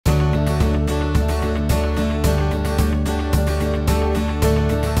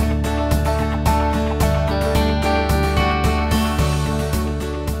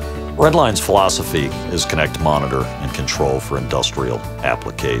Redline's philosophy is connect, monitor, and control for industrial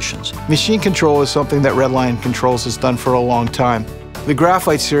applications. Machine control is something that Redline Controls has done for a long time. The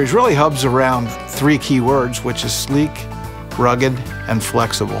Graphite series really hubs around three key words, which is sleek, rugged, and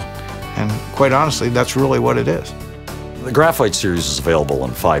flexible. And quite honestly, that's really what it is. The Graphite series is available in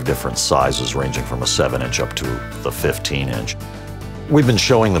 5 different sizes, ranging from a 7-inch up to the 15-inch. We've been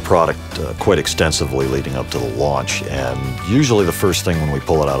showing the product quite extensively leading up to the launch, and usually the first thing when we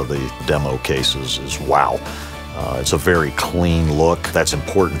pull it out of the demo cases is wow. It's a very clean look. That's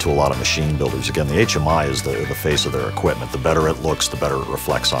important to a lot of machine builders. Again, the HMI is the face of their equipment. The better it looks, the better it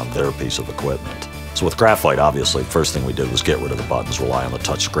reflects on their piece of equipment. So with Graphite, obviously, the first thing we did was get rid of the buttons, rely on the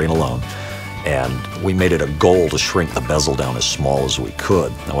touch screen alone. And we made it a goal to shrink the bezel down as small as we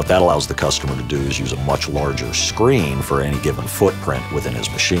could. Now what that allows the customer to do is use a much larger screen for any given footprint within his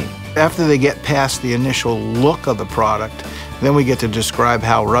machine. After they get past the initial look of the product, then we get to describe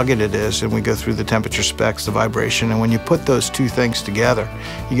how rugged it is, and we go through the temperature specs, the vibration, and when you put those two things together,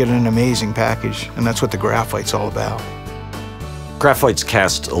 you get an amazing package, and that's what the Graphite's all about. Graphite's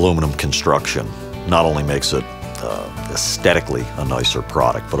cast aluminum construction not only makes it aesthetically a nicer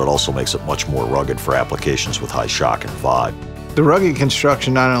product, but it also makes it much more rugged for applications with high shock and vibe. The rugged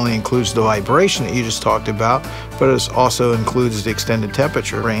construction not only includes the vibration that you just talked about, but it also includes the extended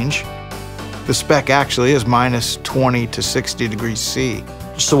temperature range. The spec actually is -20 to 60 degrees C.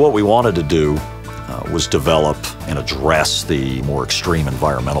 So what we wanted to do was develop and address the more extreme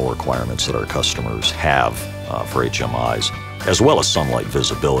environmental requirements that our customers have for HMIs, as well as sunlight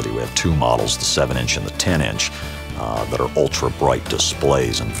visibility. We have 2 models, the 7-inch and the 10-inch, that are ultra bright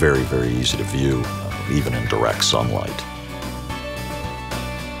displays and very, very easy to view, even in direct sunlight.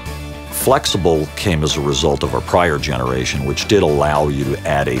 Flexible came as a result of our prior generation, which did allow you to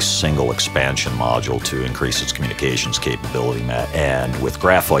add a single expansion module to increase its communications capability. And with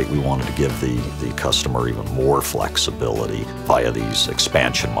Graphite, we wanted to give the customer even more flexibility via these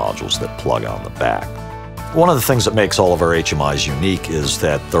expansion modules that plug on the back. One of the things that makes all of our HMIs unique is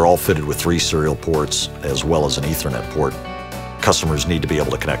that they're all fitted with 3 serial ports as well as an Ethernet port. Customers need to be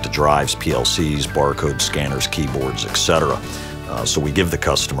able to connect to drives, PLCs, barcode scanners, keyboards, etc. So we give the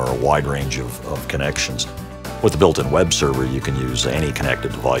customer a wide range of connections. With the built-in web server, you can use any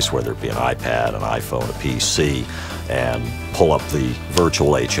connected device, whether it be an iPad, an iPhone, a PC, and pull up the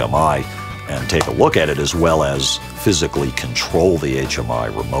virtual HMI and take a look at it, as well as physically control the HMI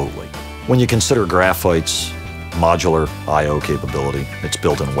remotely. When you consider Graphite's modular I/O capability, its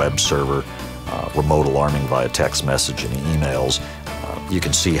built-in web server, remote alarming via text message and emails, you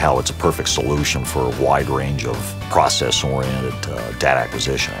can see how it's a perfect solution for a wide range of process-oriented data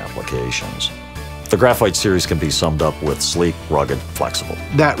acquisition applications. The Graphite series can be summed up with sleek, rugged, flexible.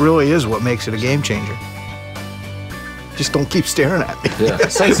 That really is what makes it a game changer. Just don't keep staring at me. Yeah,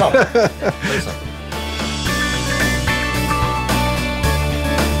 say something. Say something.